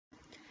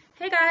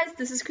Hey guys,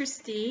 this is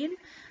Christine.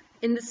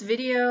 In this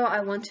video,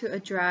 I want to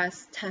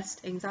address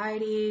test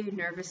anxiety,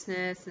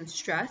 nervousness, and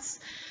stress.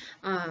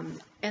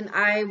 And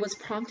I was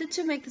prompted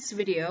to make this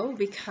video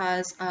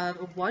because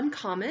of one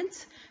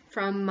comment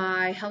from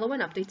my Hello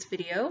and Updates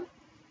video.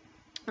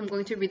 I'm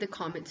going to read the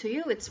comment to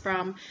you. It's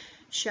from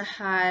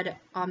Shahad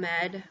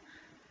Ahmed.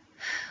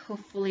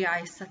 Hopefully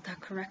I said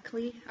that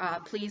correctly.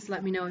 Please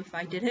let me know if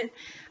I didn't.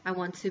 I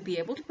want to be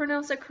able to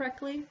pronounce it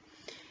correctly.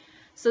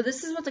 So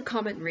this is what the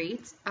comment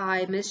reads.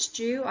 I missed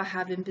you. I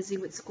have been busy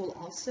with school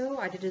also.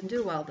 I didn't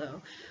do well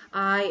though.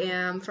 I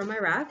am from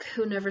Iraq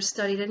who never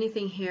studied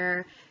anything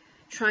here,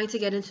 trying to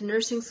get into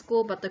nursing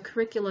school, but the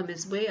curriculum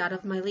is way out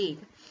of my league.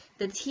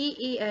 The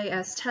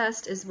TEAS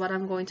test is what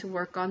I'm going to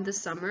work on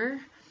this summer.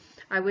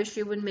 I wish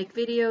you would make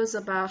videos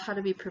about how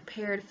to be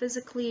prepared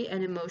physically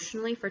and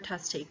emotionally for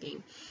test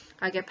taking.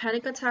 I get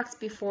panic attacks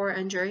before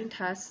and during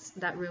tests.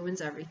 That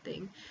ruins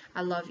everything.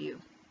 I love you.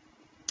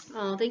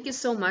 Oh, thank you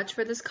so much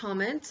for this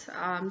comment.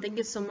 Thank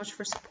you so much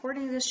for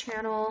supporting this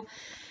channel.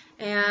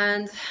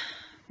 And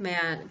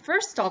man,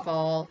 first of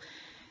all,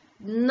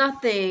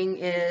 nothing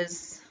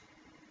is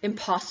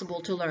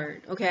impossible to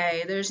learn,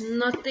 okay? There's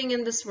nothing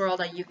in this world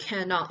that you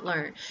cannot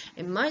learn.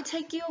 It might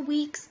take you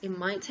weeks, it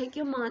might take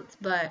you months,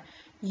 but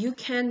you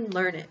can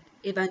learn it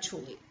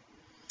eventually.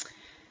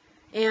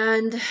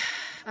 And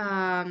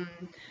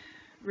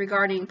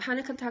regarding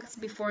panic attacks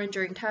before and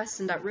during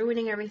tests and that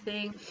ruining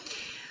everything,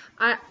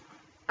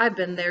 I've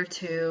been there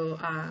too.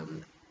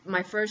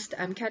 My first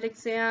MCAT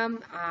exam,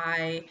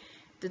 I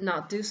did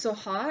not do so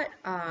hot.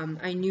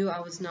 I knew I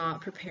was not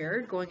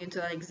prepared going into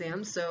that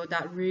exam, so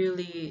that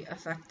really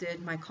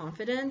affected my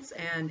confidence,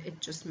 and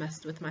it just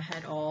messed with my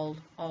head all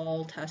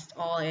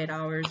 8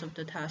 hours of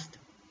the test.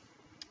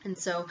 And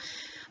so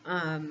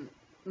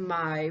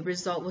my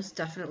result was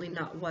definitely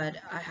not what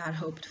I had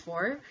hoped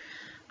for.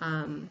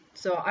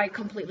 So I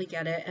completely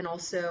get it. And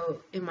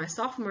also in my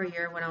sophomore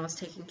year when I was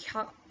taking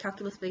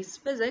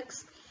calculus-based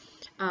physics,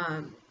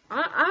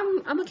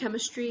 I'm a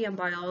chemistry and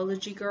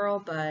biology girl,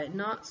 but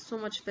not so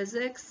much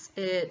physics.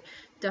 It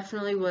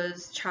definitely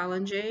was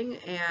challenging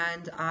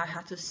and I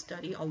had to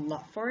study a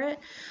lot for it.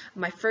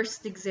 My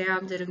first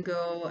exam didn't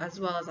go as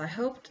well as I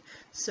hoped,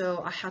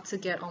 so I had to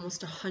get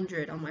almost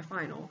 100 on my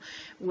final,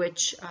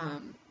 which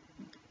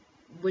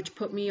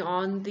put me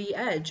on the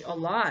edge a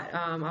lot.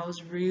 I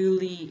was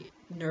really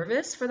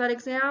nervous for that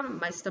exam.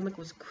 My stomach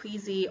was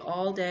queasy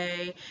all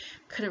day,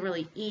 couldn't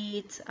really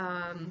eat.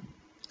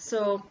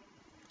 So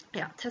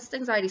yeah, test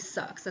anxiety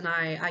sucks, and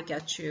I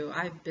get you.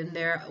 I've been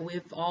there.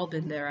 We've all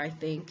been there, I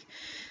think.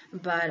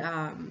 But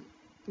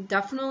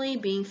definitely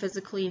being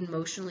physically and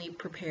emotionally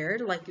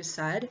prepared, like you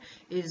said,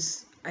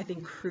 is, I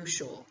think,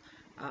 crucial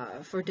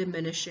for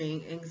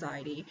diminishing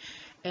anxiety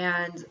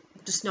and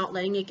just not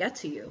letting it get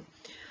to you.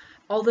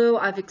 Although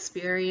I've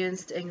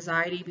experienced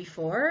anxiety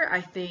before,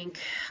 I think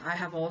I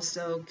have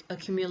also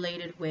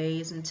accumulated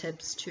ways and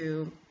tips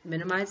to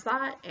minimize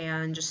that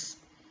and just,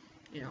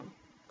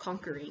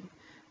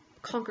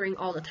 conquering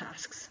all the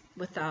tasks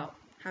without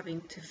having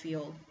to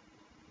feel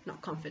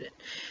not confident.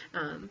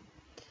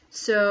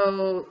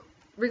 So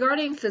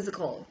regarding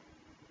physical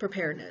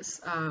preparedness,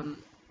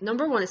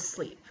 number one is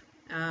sleep.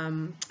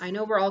 I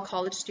know we're all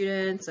college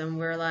students and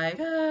we're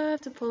like, I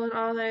have to pull an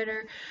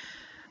all-nighter.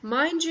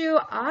 Mind you,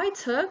 I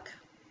took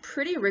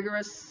pretty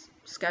rigorous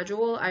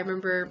schedule. I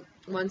remember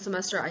one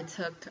semester I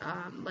took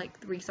like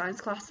 3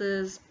 science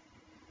classes,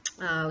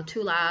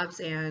 2 labs,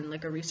 and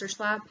like a research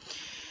lab.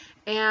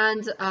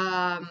 And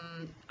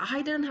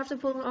I didn't have to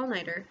pull an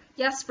all-nighter.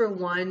 Yes, for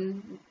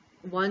one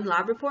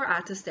lab report, I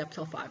had to stay up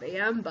till 5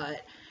 a.m.,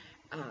 but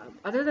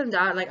other than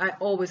that, like, I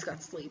always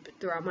got sleep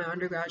throughout my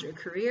undergraduate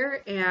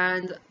career.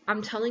 And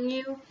I'm telling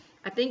you,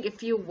 I think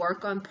if you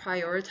work on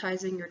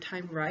prioritizing your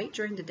time right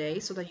during the day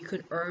so that you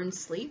can earn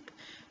sleep,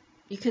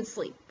 you can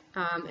sleep.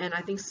 And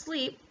I think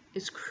sleep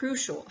is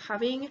crucial.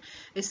 Having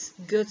a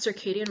good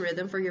circadian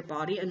rhythm for your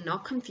body and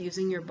not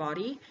confusing your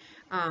body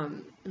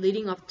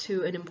leading up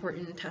to an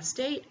important test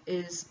date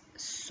is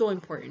so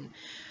important.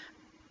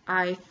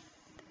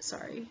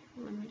 Sorry,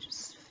 let me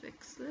just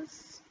fix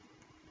this.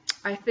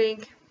 I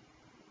think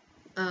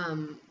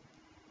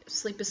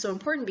sleep is so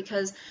important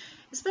because,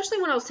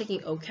 especially when I was taking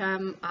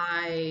OChem,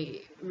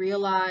 I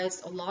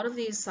realized a lot of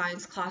these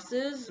science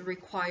classes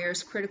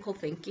requires critical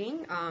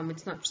thinking.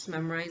 It's not just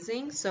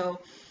memorizing, so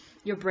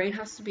your brain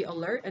has to be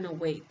alert and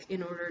awake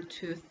in order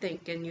to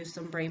think and use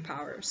some brain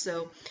power.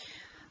 So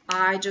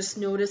I just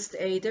noticed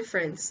a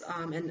difference,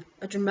 and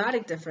a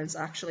dramatic difference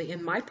actually,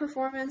 in my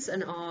performance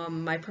and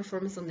my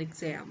performance on the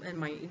exam and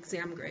my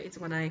exam grades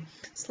when I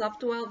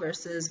slept well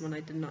versus when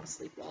I did not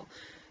sleep well.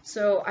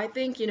 So I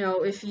think,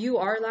 if you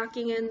are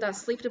lacking in that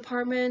sleep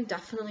department,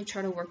 definitely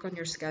try to work on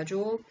your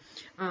schedule.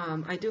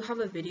 I do have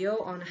a video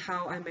on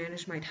how I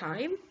manage my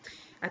time.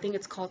 I think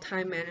it's called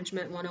Time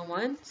Management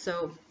 101,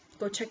 so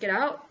go check it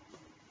out.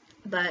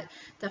 But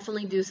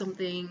definitely do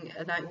something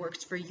that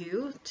works for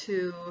you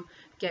to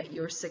get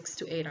your 6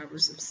 to 8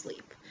 hours of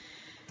sleep.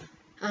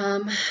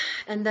 Um,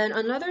 and then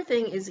another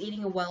thing is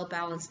eating a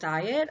well-balanced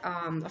diet,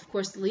 of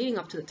course, leading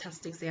up to the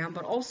test exam,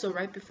 but also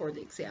right before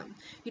the exam.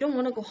 You don't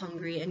want to go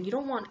hungry, and you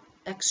don't want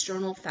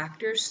external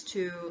factors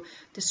to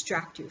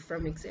distract you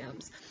from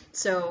exams.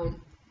 So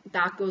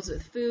that goes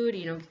with food,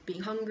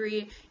 being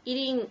hungry,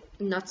 eating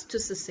nuts to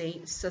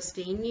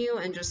sustain you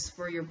and just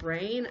for your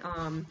brain,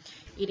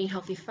 eating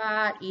healthy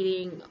fat,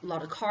 eating a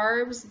lot of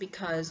carbs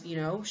because,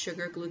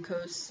 sugar,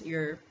 glucose,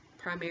 your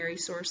primary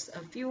source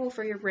of fuel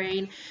for your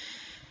brain.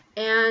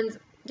 And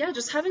yeah,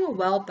 just having a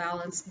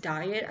well-balanced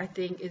diet, I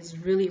think, is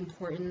really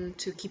important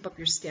to keep up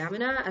your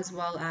stamina as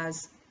well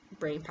as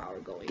brain power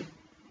going.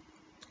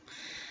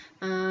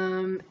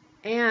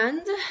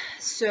 And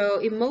so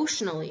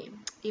emotionally,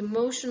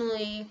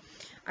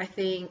 I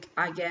think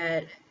I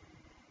get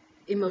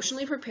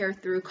emotionally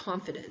prepared through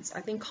confidence.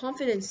 I think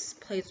confidence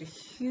plays a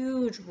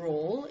huge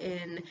role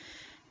in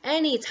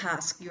any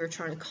task you're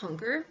trying to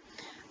conquer.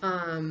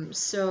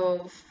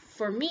 So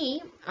for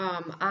me,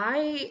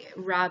 I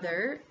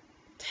rather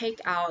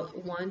take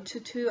out 1 to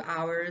 2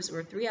 hours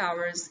or 3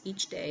 hours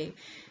each day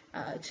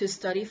to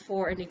study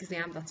for an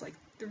exam that's like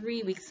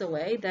 3 weeks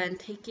away than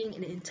taking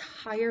an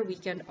entire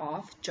weekend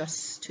off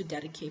just to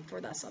dedicate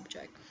for that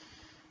subject.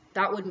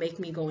 That would make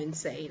me go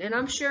insane. And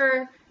I'm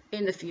sure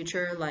in the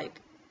future, like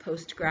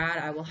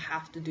post-grad, I will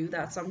have to do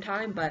that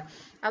sometime, but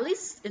at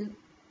least in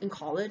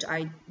college,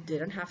 I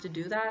didn't have to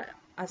do that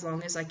as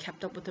long as I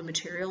kept up with the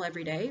material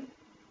every day.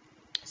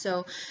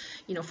 So,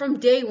 from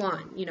day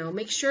one,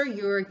 make sure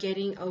you're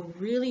getting a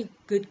really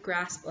good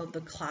grasp of the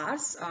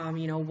class.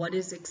 What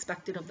is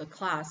expected of the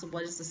class?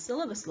 What does the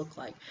syllabus look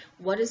like?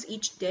 What is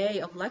each day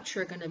of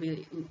lecture going to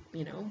be,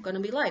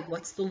 like?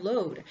 What's the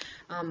load?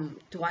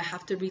 Do I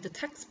have to read the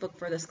textbook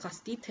for this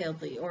class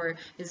detailedly? Or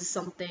is this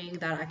something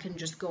that I can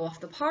just go off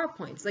the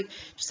PowerPoints? Like,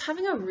 just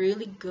having a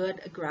really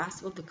good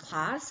grasp of the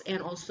class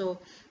and also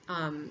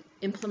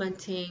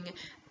implementing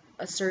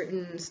a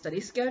certain study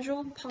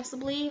schedule,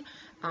 possibly,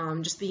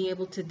 just being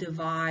able to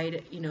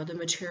divide, the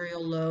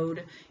material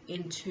load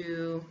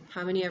into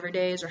how many ever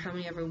days or how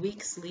many ever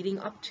weeks leading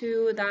up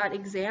to that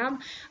exam,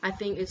 I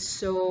think is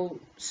so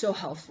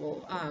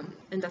helpful,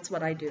 and that's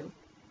what I do.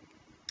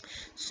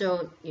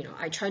 So,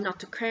 I try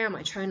not to cram,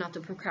 I try not to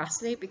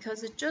procrastinate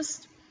because it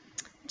just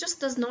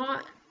does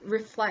not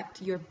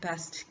reflect your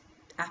best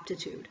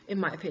aptitude, in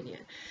my opinion.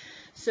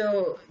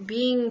 So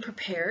being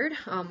prepared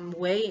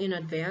way in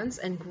advance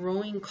and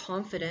growing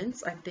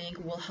confidence, I think,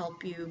 will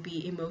help you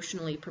be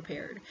emotionally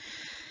prepared.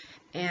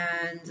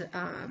 And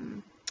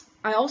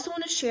I also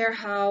want to share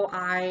how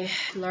I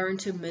learned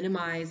to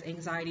minimize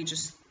anxiety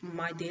just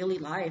my daily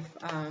life.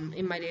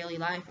 In my daily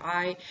life,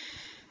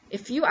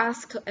 if you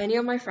ask any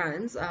of my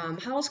friends,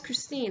 how was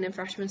Christine in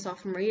freshman,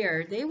 sophomore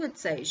year, they would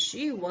say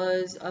she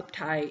was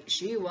uptight,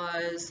 she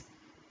was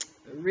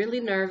really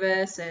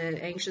nervous and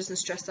anxious and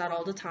stressed out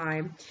all the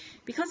time,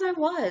 because I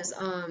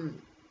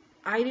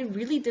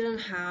really didn't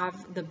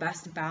have the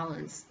best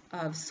balance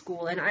of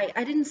school, and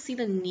I didn't see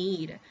the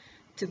need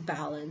to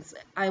balance.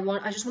 I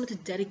just wanted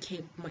to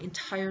dedicate my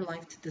entire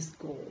life to this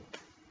goal.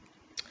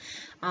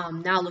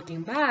 Now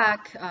looking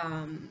back,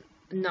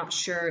 not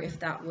sure if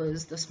that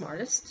was the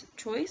smartest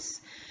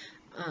choice,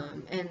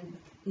 and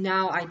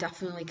now I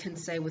definitely can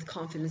say with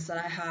confidence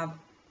that I have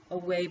a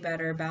way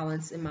better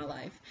balance in my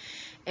life.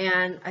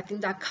 And I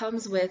think that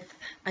comes with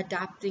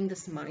adapting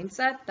this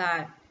mindset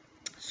that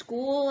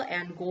school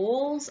and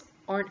goals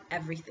aren't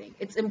everything.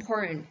 It's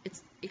important.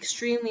 It's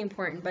extremely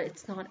important, but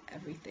it's not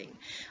everything.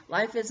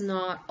 Life is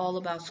not all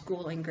about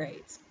school and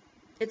grades.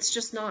 It's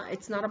just not.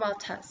 It's not about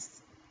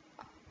tests.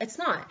 It's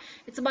not.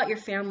 It's about your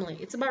family.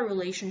 It's about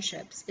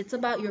relationships. It's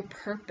about your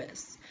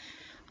purpose.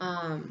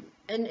 And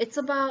it's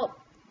about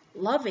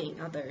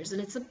loving others.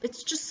 And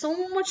it's just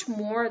so much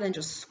more than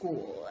just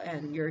school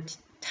and your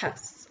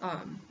tests.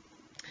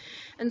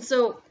 And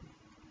so,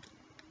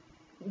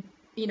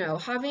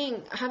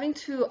 having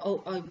to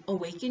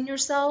awaken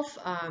yourself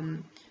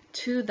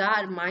to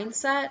that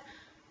mindset,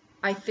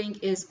 I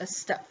think, is a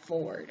step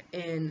forward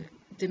in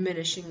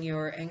diminishing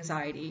your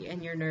anxiety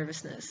and your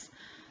nervousness.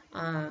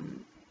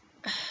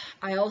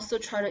 I also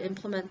try to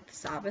implement the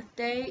Sabbath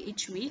day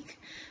each week.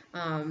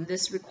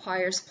 This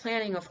requires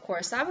planning, of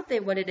course. Sabbath day,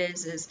 what it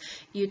is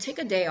you take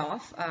a day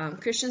off.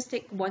 Christians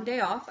take one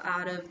day off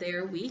out of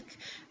their week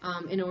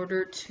in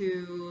order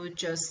to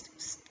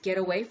just get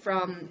away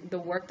from the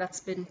work that's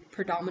been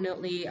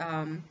predominantly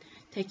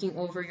taking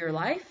over your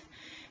life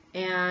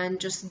and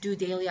just do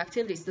daily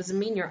activities. Doesn't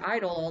mean you're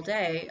idle all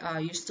day.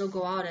 You still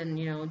go out and,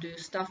 do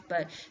stuff,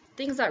 but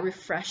things that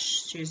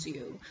refreshes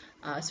you.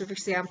 So for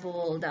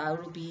example,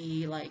 that would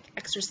be like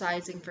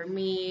exercising for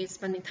me,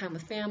 spending time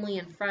with family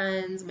and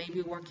friends,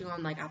 maybe working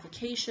on like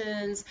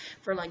applications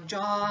for like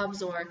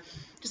jobs or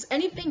just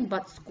anything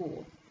but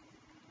school.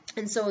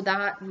 And so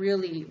that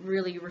really,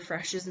 really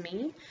refreshes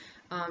me.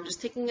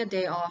 Just taking a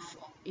day off,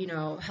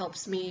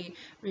 helps me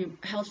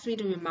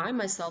to remind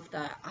myself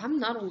that I'm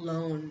not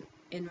alone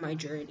in my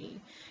journey.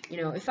 You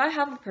know, if I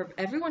have a purpose,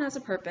 everyone has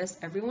a purpose,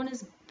 everyone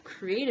is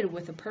created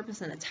with a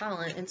purpose and a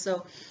talent, and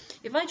so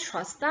if I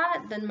trust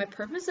that, then my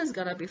purpose is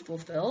gonna be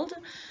fulfilled,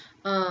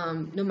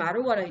 no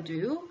matter what I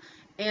do.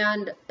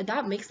 And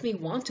that makes me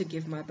want to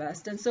give my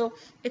best. And so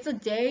it's a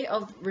day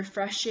of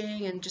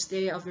refreshing and just a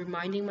day of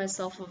reminding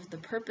myself of the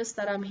purpose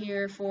that I'm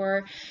here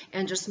for,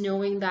 and just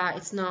knowing that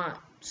it's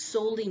not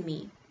solely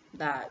me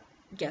that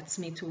gets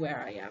me to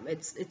where I am.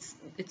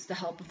 It's the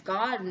help of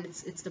God, and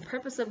it's the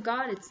purpose of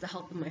God. It's the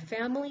help of my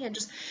family, and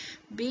just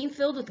being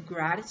filled with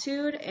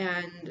gratitude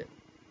and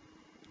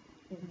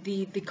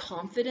the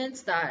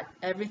confidence that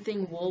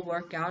everything will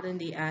work out in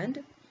the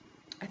end.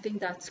 I think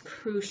that's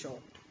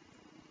crucial.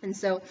 And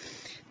so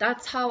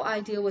that's how I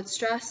deal with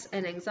stress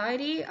and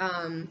anxiety.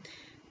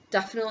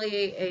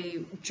 Definitely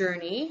a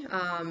journey.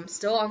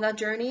 Still on that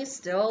journey,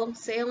 still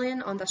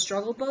sailing on the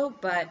struggle boat,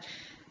 but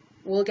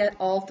we'll get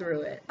all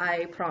through it.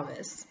 I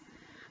promise.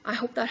 I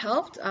hope that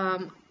helped.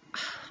 I'm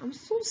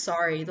so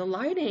sorry. The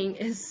lighting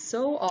is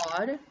so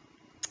odd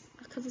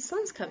because the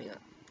sun's coming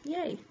up.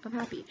 Yay, I'm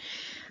happy.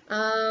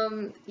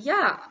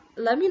 Yeah,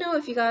 let me know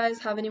if you guys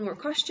have any more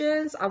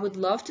questions. I would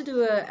love to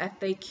do a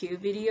FAQ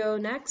video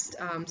next,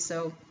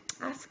 so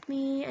ask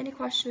me any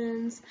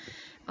questions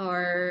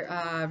or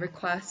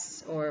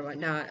requests or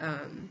whatnot.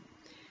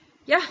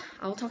 Yeah,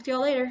 I'll talk to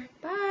y'all later.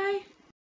 Bye!